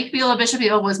so Mike Beal of Bishop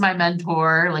Beal was my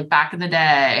mentor, like back in the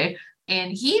day.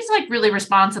 And he's like really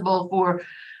responsible for,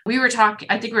 I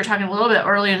think we were talking a little bit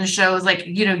earlier in the show, is like,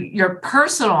 you know, your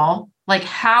personal, like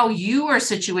how you are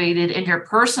situated and your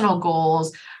personal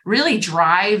goals really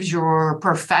drives your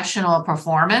professional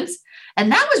performance.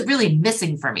 And that was really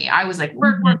missing for me. I was like,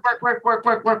 work.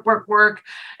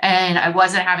 And I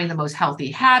wasn't having the most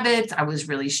healthy habits. I was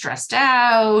really stressed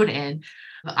out. And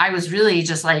I was really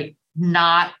just like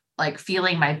not like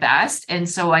feeling my best. And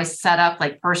so I set up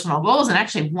like personal goals. And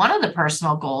actually one of the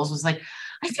personal goals was like,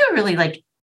 I feel really like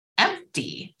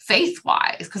empty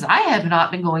faith-wise, because I have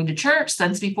not been going to church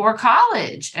since before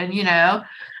college. And, you know,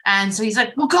 and so he's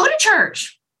like, well, go to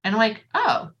church. And I'm like,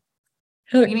 oh,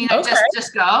 you mean I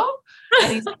just go?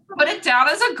 And he's like, put it down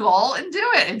as a goal and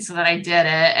do it. And so then I did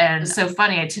it. And it's so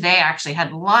funny. Today I actually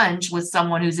had lunch with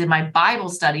someone who's in my Bible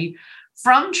study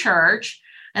from church.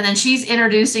 And then she's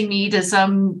introducing me to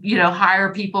some, you know,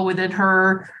 higher people within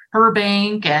her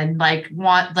bank, and like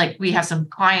we have some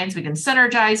clients we can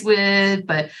synergize with,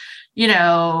 but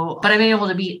I'm able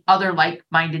to meet other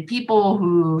like-minded people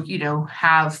who, you know,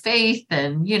 have faith,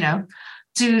 and, you know,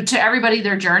 to everybody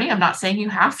their journey. I'm not saying you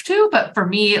have to, but for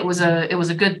me, it was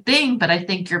a good thing. But I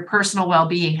think your personal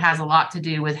well-being has a lot to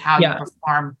do with how you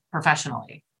perform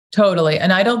professionally. Totally.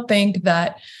 And I don't think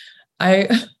that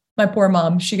my poor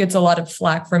mom, she gets a lot of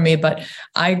flack from me, but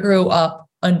I grew up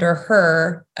under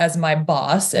her as my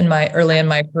boss early in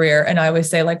my career. And I always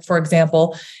say, like, for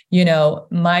example, you know,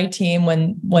 my team,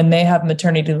 when they have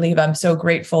maternity leave, I'm so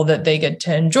grateful that they get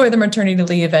to enjoy the maternity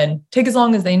leave and take as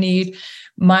long as they need.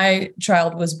 My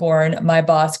child was born, my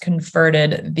boss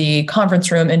converted the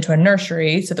conference room into a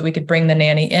nursery so that we could bring the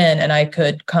nanny in and I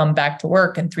could come back to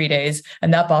work in 3 days.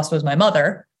 And that boss was my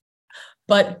mother.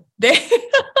 But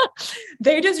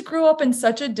they just grew up in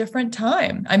such a different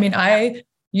time. I mean,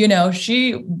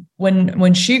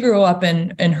 when she grew up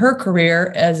in her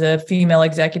career as a female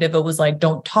executive, it was like,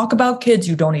 don't talk about kids.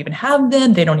 You don't even have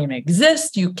them. They don't even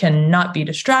exist. You cannot be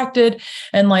distracted.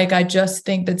 And like, I just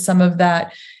think that some of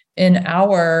that in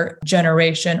our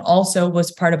generation also was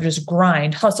part of just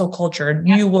grind, hustle culture.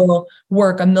 You will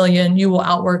work a million, you will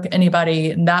outwork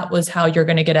anybody. And that was how you're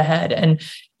going to get ahead. And,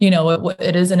 you know,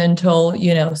 it isn't until,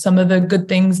 you know, some of the good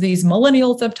things these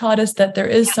millennials have taught us that there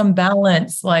is some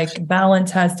balance, like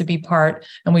balance has to be part,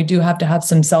 and we do have to have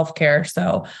some self-care.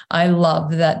 So I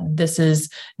love that this is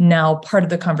now part of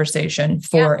the conversation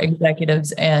for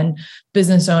executives and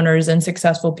business owners and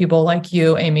successful people like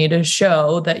you, Amy, to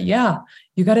show that,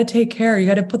 you got to take care. You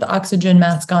got to put the oxygen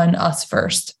mask on us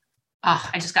first. Oh,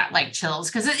 I just got like chills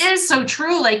because it is so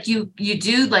true. Like you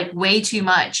do like way too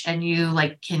much, and you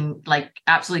like can like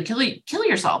absolutely kill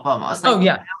yourself almost.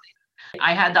 Like,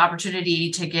 I had the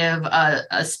opportunity to give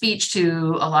a speech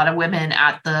to a lot of women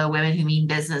at the Women Who Mean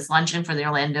Business luncheon for the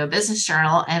Orlando Business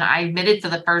Journal. And I admitted for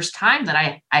the first time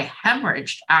that I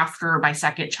hemorrhaged after my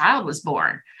second child was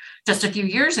born just a few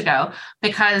years ago,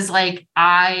 because like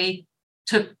I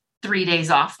took 3 days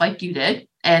off like you did.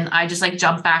 And I just like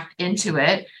jumped back into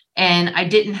it. And I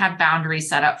didn't have boundaries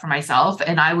set up for myself.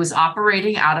 And I was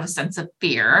operating out of a sense of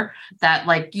fear that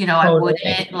like, you know, I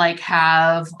wouldn't like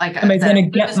have like, somebody's going to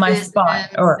get my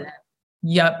spot or,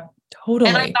 totally.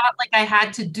 And I thought like I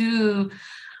had to do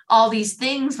all these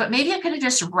things, but maybe I could have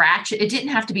just it didn't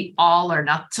have to be all or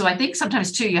nothing. So I think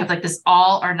sometimes too, you have like this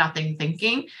all or nothing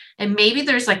thinking, and maybe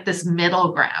there's like this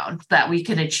middle ground that we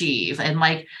can achieve. And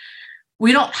like,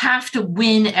 we don't have to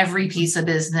win every piece of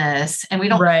business, and we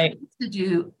don't have to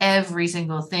do every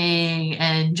single thing,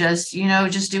 and just, you know,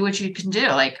 just do what you can do.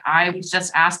 Like I was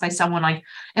just asked by someone like,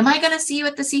 am I going to see you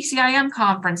at the CCIM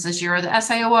conference this year or the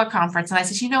SIOA conference? And I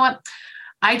said, you know what?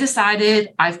 I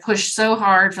decided I've pushed so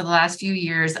hard for the last few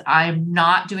years. I'm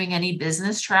not doing any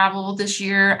business travel this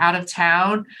year out of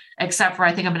town, except for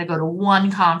I think I'm going to go to one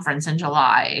conference in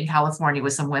July in California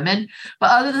with some women.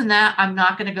 But other than that, I'm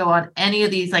not going to go on any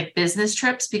of these like business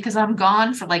trips because I'm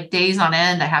gone for like days on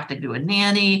end. I have to do a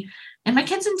nanny, and my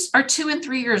kids are 2 and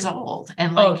 3 years old.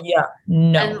 And like,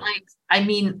 and like, I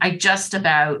mean, I just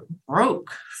about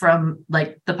broke from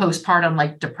like the postpartum,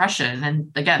 like depression.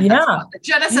 And again, that's the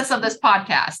genesis of this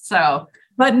podcast. So,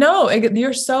 but no,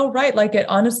 you're so right. Like it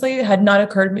honestly had not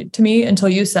occurred to me until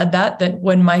you said that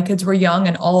when my kids were young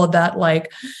and all of that,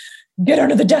 like get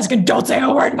under the desk and don't say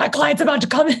a word. My client's about to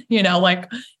come in, you know,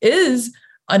 like is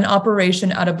an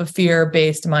operation out of a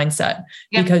fear-based mindset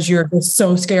because you're just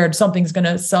so scared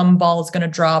some ball is going to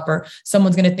drop or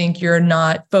someone's going to think you're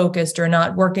not focused or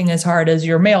not working as hard as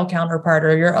your male counterpart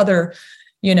or your other,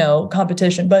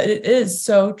 competition. But it is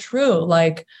so true.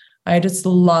 Like, I just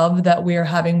love that we are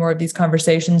having more of these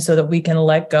conversations so that we can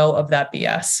let go of that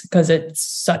BS because it's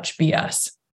such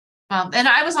BS. And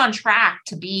I was on track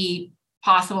to be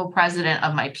possible president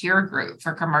of my peer group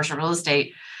for commercial real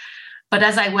estate. But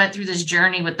as I went through this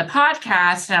journey with the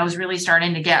podcast, and I was really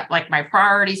starting to get like my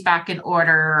priorities back in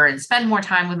order and spend more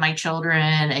time with my children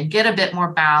and get a bit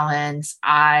more balance,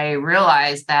 I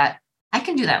realized that I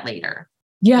can do that later.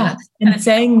 Yeah. And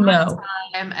saying no.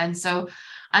 And so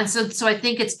I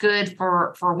think it's good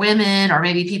for women or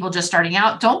maybe people just starting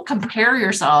out. Don't compare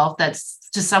yourself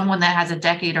to someone that has a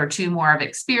decade or two more of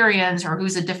experience or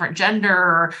who's a different gender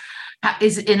or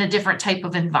is in a different type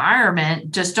of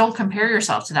environment. Just don't compare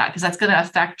yourself to that because that's going to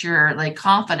affect your like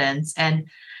confidence and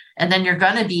then you're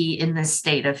going to be in this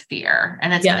state of fear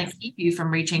and it's going to keep you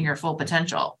from reaching your full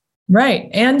potential. Right.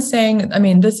 And saying,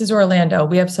 this is Orlando.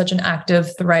 We have such an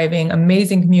active, thriving,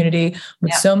 amazing community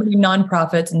with so many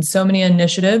nonprofits and so many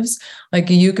initiatives. Like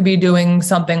you could be doing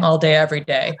something all day, every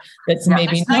day. That's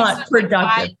maybe not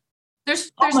productive.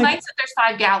 There's nights that there's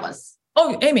 5 galas.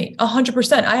 Oh, Amy,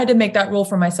 100%. I had to make that rule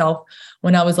for myself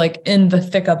when I was like in the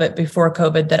thick of it before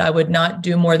COVID, that I would not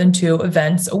do more than 2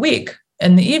 events a week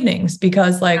in the evenings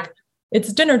because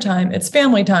it's dinner time, it's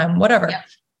family time, whatever. Yeah.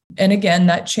 And again,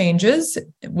 that changes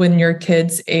when your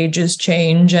kids' ages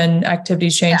change and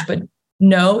activities change, but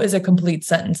no is a complete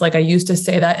sentence. Like I used to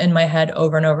say that in my head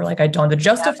over and over, like I don't have to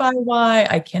justify why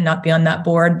I cannot be on that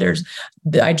board.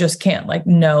 I just can't. Like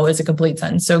no is a complete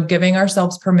sentence. So giving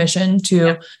ourselves permission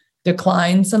to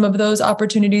decline some of those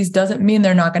opportunities doesn't mean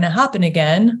they're not going to happen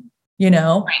again,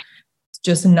 It's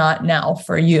just not now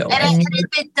for you. And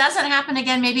if it doesn't happen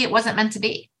again, maybe it wasn't meant to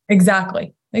be.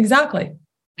 Exactly.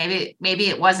 Maybe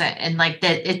it wasn't. And like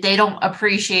that, if they don't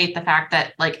appreciate the fact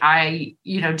that like I,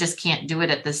 just can't do it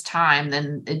at this time,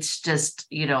 then it's just,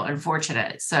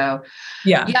 unfortunate. So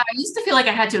I used to feel like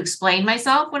I had to explain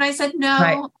myself when I said no.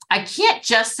 Right. I can't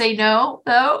just say no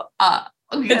though.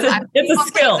 It's a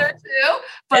skill.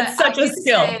 But it's such a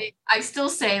skill. I still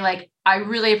say like, I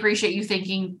really appreciate you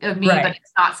thinking of me, but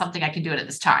it's not something I can do it at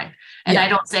this time. And I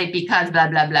don't say because blah,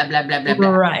 blah, blah, blah, blah, blah, blah.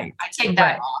 Right. I take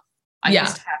that off. I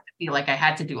used to have to feel like I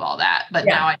had to do all that. But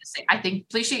now I just say, I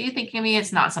appreciate you thinking of me.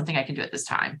 It's not something I can do at this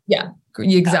time. Yeah,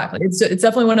 exactly. It's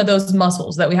definitely one of those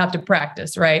muscles that we have to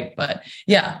practice. Right. But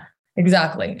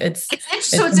exactly. It's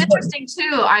interesting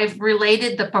too. I've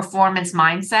related the performance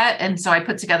mindset. And so I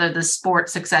put together the sport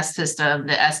success system,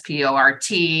 the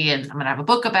SPORT, and I'm going to have a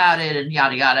book about it and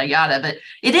yada, yada, yada. But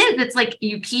it's like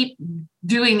you keep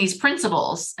doing these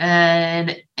principles and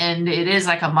it is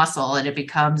like a muscle and it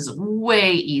becomes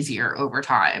way easier over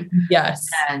time. Yes.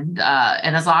 And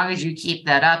as long as you keep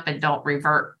that up and don't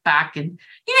revert back and,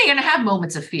 you're going to have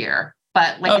moments of fear,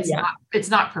 but like it's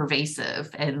not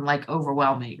pervasive and like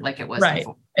overwhelming like it was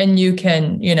before. And you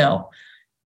can,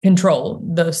 control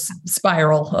the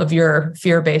spiral of your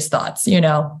fear-based thoughts,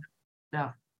 Yeah.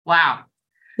 Wow.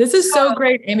 This is so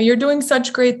great, Amy. You're doing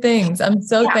such great things. I'm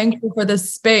so thankful for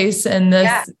this space and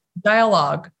this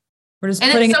dialogue. We're just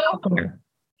putting it out there.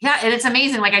 Yeah. And it's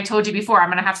amazing. Like I told you before, I'm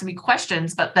going to have some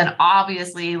questions, but then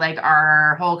obviously like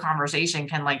our whole conversation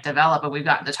can like develop and we've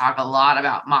gotten to talk a lot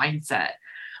about mindset.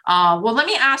 Well, let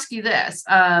me ask you this.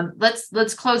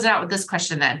 Let's close it out with this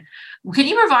question then. Can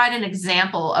you provide an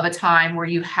example of a time where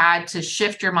you had to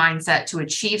shift your mindset to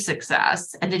achieve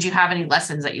success? And did you have any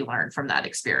lessons that you learned from that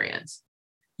experience?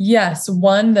 Yes.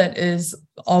 One that is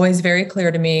always very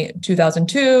clear to me,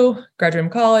 2002, graduated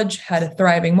from college, had a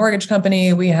thriving mortgage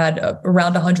company. We had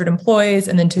around 100 employees,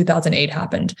 and then 2008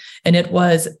 happened. And it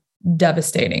was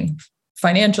devastating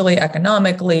financially,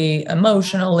 economically,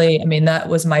 emotionally. That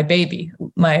was my baby,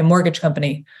 my mortgage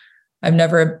company. I've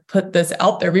never put this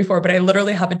out there before, but I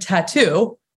literally have a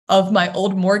tattoo of my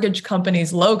old mortgage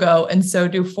company's logo. And so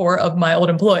do 4 of my old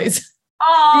employees.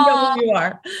 Oh, you know who you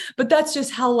are. But that's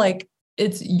just how it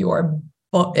is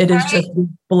just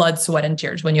blood, sweat, and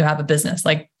tears when you have a business.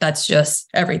 Like that's just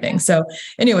everything. So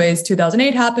anyways,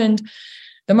 2008 happened.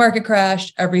 The market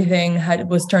crashed. Everything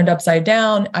was turned upside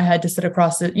down. I had to sit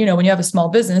across it. When you have a small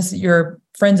business, your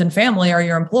friends and family are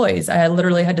your employees. I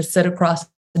literally had to sit across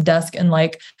the desk and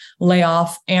lay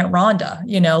off Aunt Rhonda,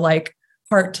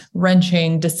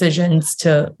 heart-wrenching decisions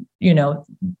to,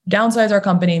 downsize our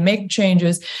company, make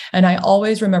changes. And I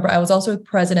always remember I was also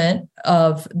president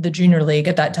of the junior league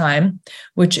at that time,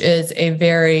 which is a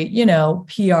very,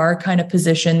 PR kind of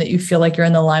position that you feel like you're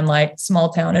in the limelight,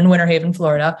 small town in Winter Haven,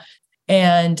 Florida.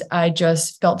 And I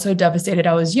just felt so devastated.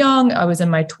 I was young, I was in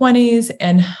my 20s.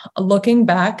 And looking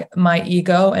back, my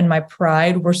ego and my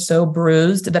pride were so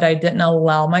bruised that I didn't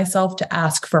allow myself to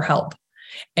ask for help.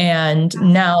 And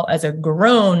now, as a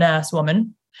grown ass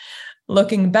woman,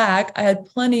 looking back, I had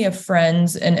plenty of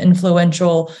friends and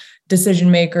influential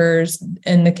decision makers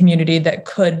in the community that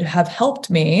could have helped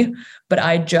me, but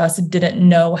I just didn't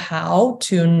know how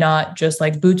to not just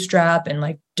like bootstrap and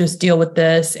like just deal with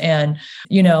this. And,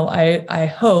 I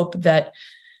hope that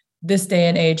this day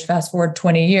and age, fast forward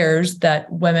 20 years, that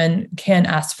women can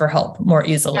ask for help more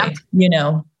easily,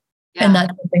 Yeah. And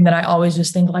that's something that I always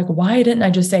just think like, why didn't I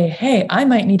just say, hey, I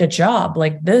might need a job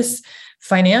like this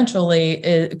financially?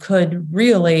 It could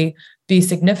really be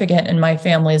significant in my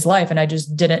family's life. And I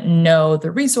just didn't know the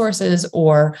resources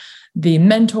or the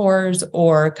mentors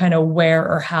or kind of where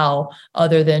or how,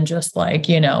 other than just like,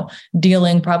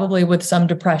 dealing probably with some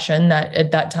depression that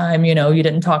at that time, you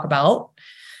didn't talk about.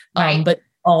 Right. But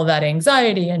all of that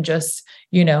anxiety and just,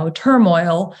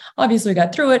 turmoil, obviously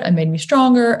got through it. It made me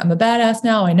stronger. I'm a badass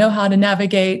now. I know how to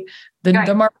navigate the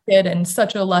market, and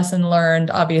such a lesson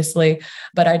learned, obviously.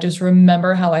 But I just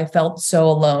remember how I felt so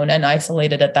alone and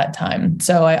isolated at that time.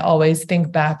 So I always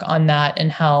think back on that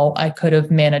and how I could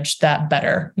have managed that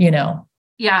better,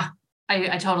 Yeah,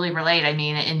 I totally relate. I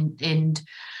mean, in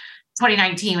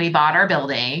 2019, we bought our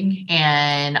building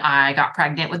and I got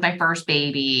pregnant with my first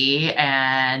baby.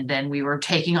 And then we were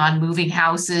taking on moving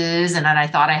houses. And then I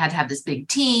thought I had to have this big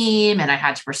team and I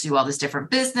had to pursue all this different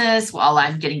business while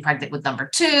I'm getting pregnant with number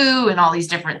 2 and all these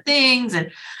different things.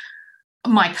 And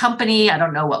my company, I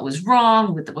don't know what was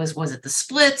wrong with was it the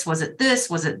splits? Was it this?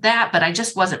 Was it that? But I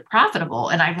just wasn't profitable.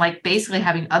 And I'm like basically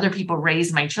having other people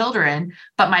raise my children,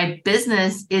 but my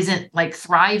business isn't like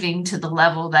thriving to the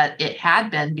level that it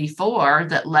had been before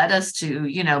that led us to,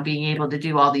 being able to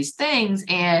do all these things.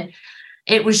 And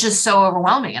it was just so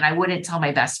overwhelming. And I wouldn't tell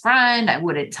my best friend. I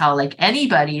wouldn't tell like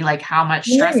anybody like how much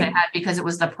stress I had, because it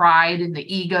was the pride and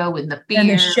the ego and the fear and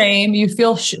the shame. You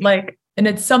feel and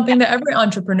it's something that every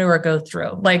entrepreneur goes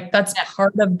through. Like that's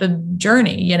part of the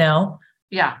journey,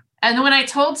 Yeah. And when I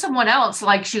told someone else,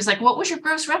 like, she was like, what was your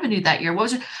gross revenue that year?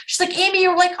 She's like, Amy,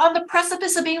 you're like on the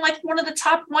precipice of being like one of the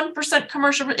top 1%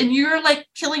 commercial, and you're like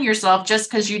killing yourself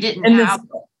just because you didn't have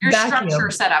your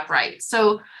structure set up right.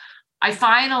 So I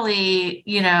finally,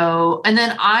 and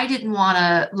then I didn't want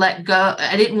to let go.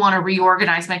 I didn't want to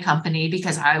reorganize my company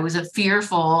because I was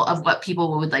fearful of what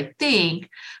people would like think.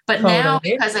 But now,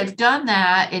 because I've done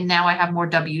that and now I have more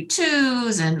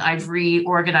W-2s and I've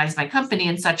reorganized my company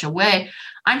in such a way,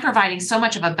 I'm providing so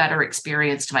much of a better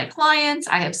experience to my clients.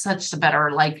 I have such a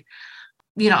better,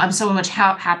 I'm so much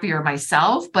happier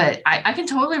myself, but I can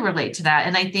totally relate to that.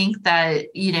 And I think that,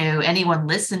 anyone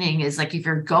listening is like, if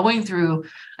you're going through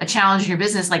a challenge in your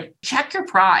business, like check your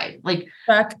pride, like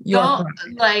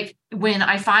when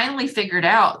I finally figured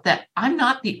out that I'm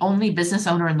not the only business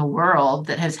owner in the world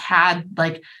that has had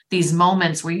like these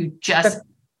moments where you just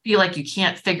feel like you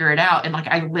can't figure it out. And like,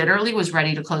 I literally was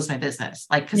ready to close my business,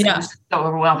 because it was so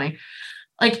overwhelming.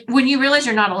 Like when you realize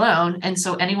you're not alone. And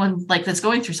so anyone like that's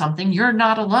going through something, you're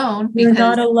not alone. You're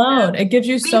not alone. It gives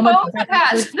you so much.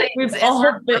 We've all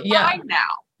heard it. Fine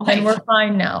now. And we're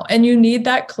fine now. And you need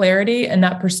that clarity and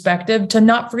that perspective to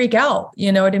not freak out.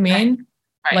 You know what I mean?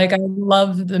 Right. Like I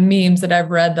love the memes that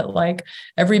I've read that like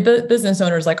every business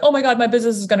owner is like, oh my God, my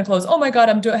business is going to close. Oh my God,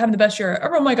 I'm having the best year.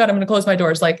 Oh my God, I'm going to close my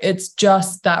doors. Like it's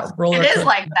just that roller. It is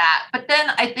like that. But then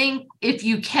I think if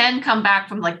you can come back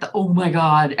from like the, oh my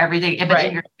God, everything,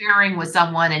 if you're sharing with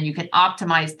someone and you can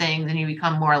optimize things and you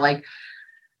become more like,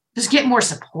 just get more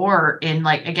support and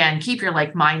like, again, keep your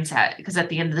like mindset, because at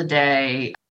the end of the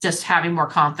day, just having more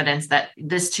confidence that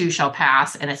this too shall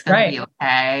pass and it's going to be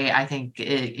okay. I think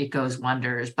it goes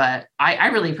wonders, but I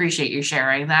really appreciate you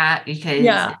sharing that, because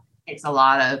it takes a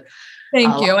lot of.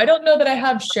 Thank you. I don't know that I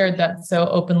have shared that so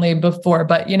openly before,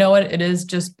 but you know what? It is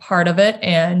just part of it.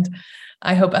 And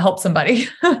I hope it helps somebody.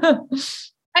 I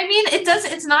mean, it does.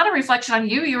 It's not a reflection on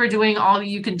you. You were doing all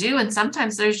you can do. And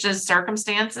sometimes there's just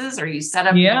circumstances, or you set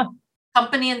up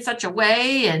company in such a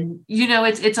way, and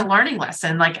it's a learning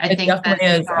lesson. Like I think definitely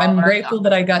is. I'm grateful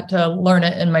that I got to learn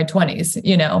it in my 20s.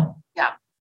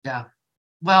 Yeah.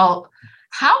 Well,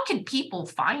 how can people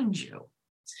find you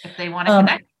if they want to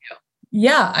connect with you?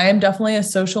 Yeah, I am definitely a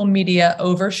social media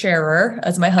oversharer,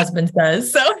 as my husband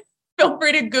says. So feel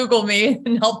free to Google me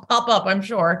and I'll pop up, I'm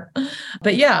sure.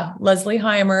 But yeah, Leslie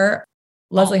Heimer.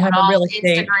 Leslie Heimer Real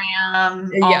Estate.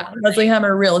 Instagram. Leslie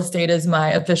Heimer Real Estate is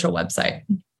my official website.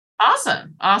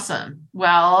 Awesome.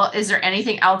 Well, is there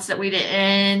anything else that we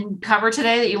didn't cover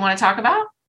today that you want to talk about?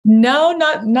 No,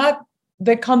 not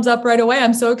that comes up right away.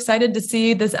 I'm so excited to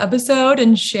see this episode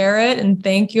and share it. And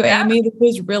thank you, Amy. This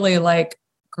was really like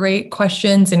great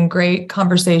questions and great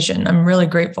conversation. I'm really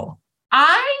grateful.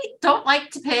 I don't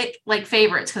like to pick like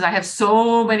favorites because I have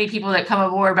so many people that come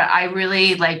aboard, but I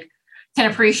really like can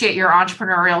appreciate your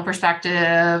entrepreneurial perspective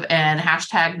and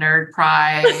hashtag nerd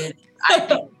pride.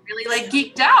 I really like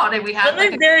geeked out, and we had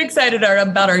I'm very excited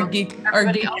about our geek.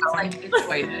 Everybody else like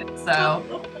enjoyed it. So,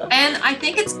 and I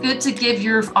think it's good to give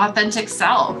your authentic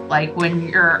self, like when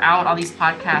you're out on these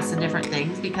podcasts and different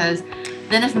things, because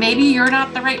then if maybe you're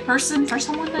not the right person for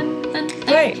someone, then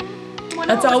right.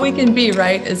 That's all we can be,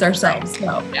 right? Is ourselves.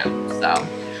 So. Yeah. So.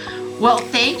 Well,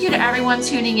 thank you to everyone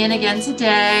tuning in again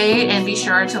today, and be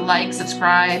sure to like,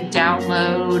 subscribe,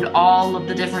 download all of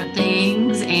the different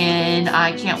things. And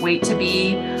I can't wait to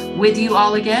be with you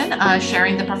all again,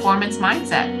 sharing the performance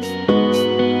mindset.